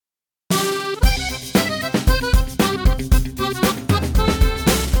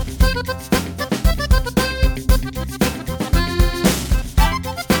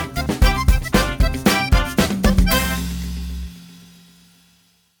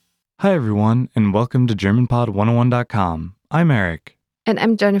Hi, everyone, and welcome to GermanPod101.com. I'm Eric. And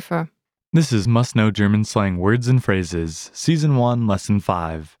I'm Jennifer. This is Must Know German Slang Words and Phrases, Season 1, Lesson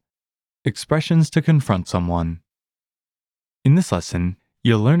 5. Expressions to confront someone. In this lesson,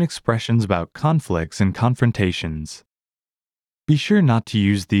 you'll learn expressions about conflicts and confrontations. Be sure not to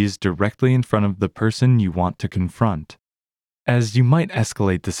use these directly in front of the person you want to confront, as you might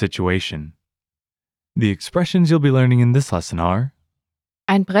escalate the situation. The expressions you'll be learning in this lesson are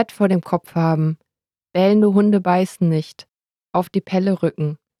Ein Brett vor dem Kopf haben. Bellende Hunde beißen nicht. Auf die Pelle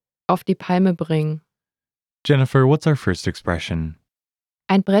rücken. Auf die Palme bringen. Jennifer, what's our first expression?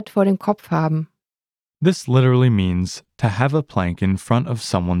 Ein Brett vor dem Kopf haben. This literally means to have a plank in front of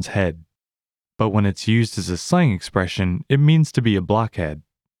someone's head. But when it's used as a slang expression, it means to be a blockhead.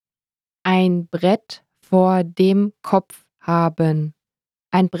 Ein Brett vor dem Kopf haben.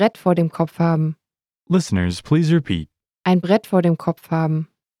 Ein Brett vor dem Kopf haben. Listeners, please repeat. Ein Brett vor dem Kopf haben.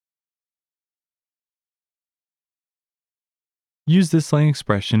 Use this slang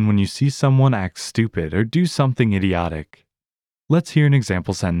expression when you see someone act stupid or do something idiotic. Let's hear an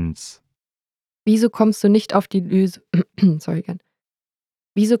example sentence. Wieso kommst du nicht auf die Lösung?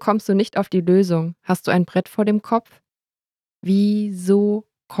 Wieso kommst du nicht auf die Lösung? Hast du ein Brett vor dem Kopf? Wieso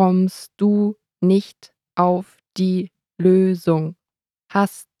kommst du nicht auf die Lösung?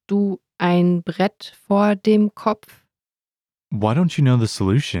 Hast du ein Brett vor dem Kopf? Why don't you know the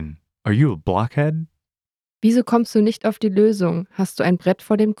solution? Are you a blockhead? Wieso kommst du nicht auf die Lösung? Hast du ein Brett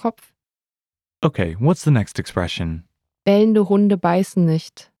vor dem Kopf? Okay, what's the next expression? Bellende Hunde beißen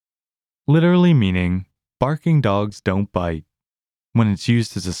nicht. Literally meaning, barking dogs don't bite. When it's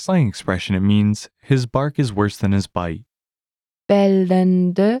used as a slang expression, it means his bark is worse than his bite.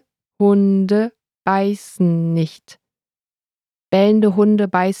 Bellende Hunde beißen nicht. Bellende Hunde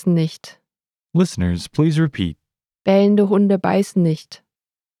beißen nicht. Listeners, please repeat. Bellende Hunde beißen nicht.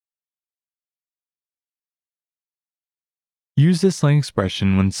 Use this slang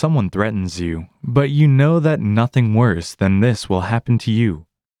expression when someone threatens you, but you know that nothing worse than this will happen to you.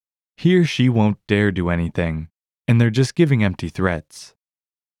 He or she won't dare do anything, and they're just giving empty threats.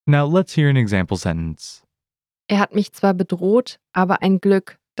 Now let's hear an example sentence. Hat mich zwar bedroht, aber ein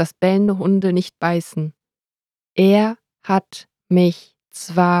Glück, dass bellende Hunde nicht beißen. Hat mich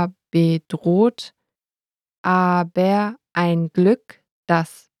zwar bedroht, aber ein Glück,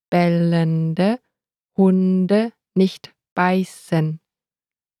 dass bellende Hunde nicht beißen.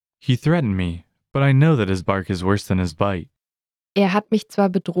 He threatened me, but I know that his bark is worse than his bite. Hat mich zwar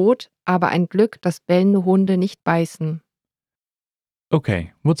bedroht, aber ein Glück, dass bellende Hunde nicht beißen.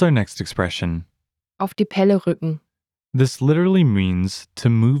 Okay, what's our next expression? Auf die Pelle rücken. This literally means to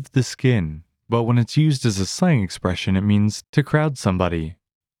move the skin, but when it's used as a slang expression, it means to crowd somebody.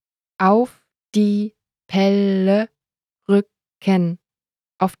 Auf die Pelle rücken.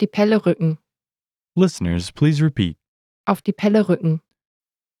 Auf die Pelle rücken. Listeners, please repeat. Auf die Pelle rücken.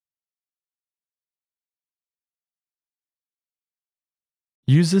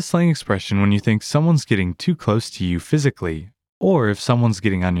 Use this slang expression when you think someone's getting too close to you physically, or if someone's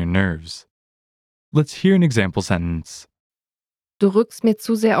getting on your nerves. Let's hear an example sentence. Du rückst mir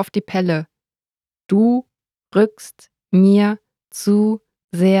zu sehr auf die Pelle. Du rückst mir zu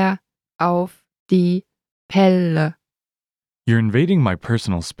sehr auf die Pelle. You're invading my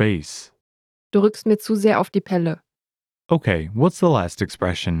personal space. Du rückst mir zu sehr auf die Pelle. Okay, what's the last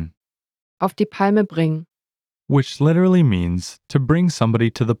expression? Auf die Palme bringen. Which literally means to bring somebody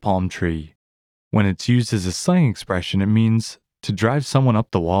to the palm tree. When it's used as a slang expression, it means to drive someone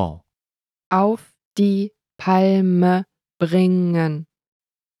up the wall. Auf die Palme bringen.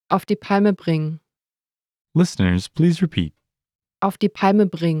 Auf die Palme bringen. Listeners, please repeat. Auf die Palme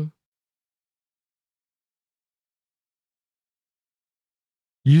bringen.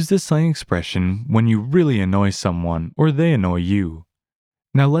 Use this slang expression when you really annoy someone or they annoy you.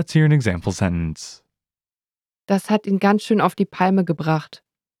 Now let's hear an example sentence. Das hat ihn ganz schön auf die Palme gebracht.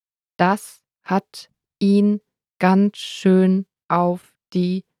 Das hat ihn ganz schön auf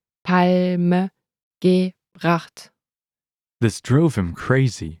die Palme gebracht. This drove him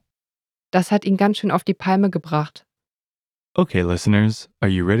crazy. Das hat ihn ganz schön auf die Palme gebracht. Okay, listeners, are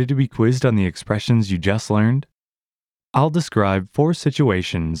you ready to be quizzed on the expressions you just learned? I'll describe 4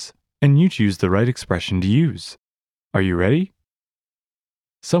 situations, and you choose the right expression to use. Are you ready?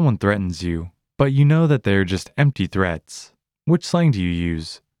 Someone threatens you, but you know that they're just empty threats. Which slang do you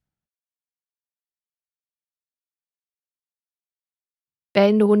use?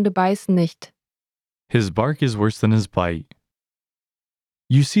 Bellende Hunde beißen nicht. His bark is worse than his bite.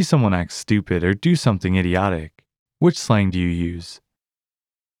 You see someone act stupid or do something idiotic. Which slang do you use?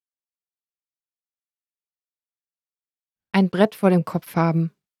 Ein Brett vor dem Kopf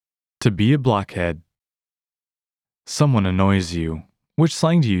haben. To be a blockhead. Someone annoys you. Which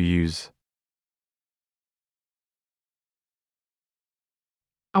slang do you use?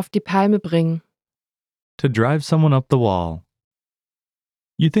 Auf die Palme bringen. To drive someone up the wall.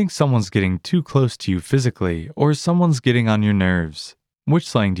 You think someone's getting too close to you physically, or someone's getting on your nerves. Which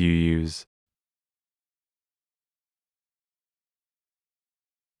slang do you use?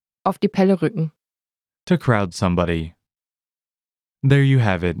 Auf die Pelle rücken. To crowd somebody. There you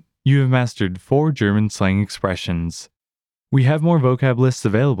have it. You have mastered 4 German slang expressions. We have more vocab lists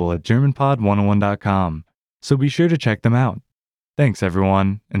available at GermanPod101.com, so be sure to check them out. Thanks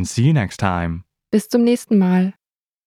everyone, and see you next time. Bis zum nächsten Mal.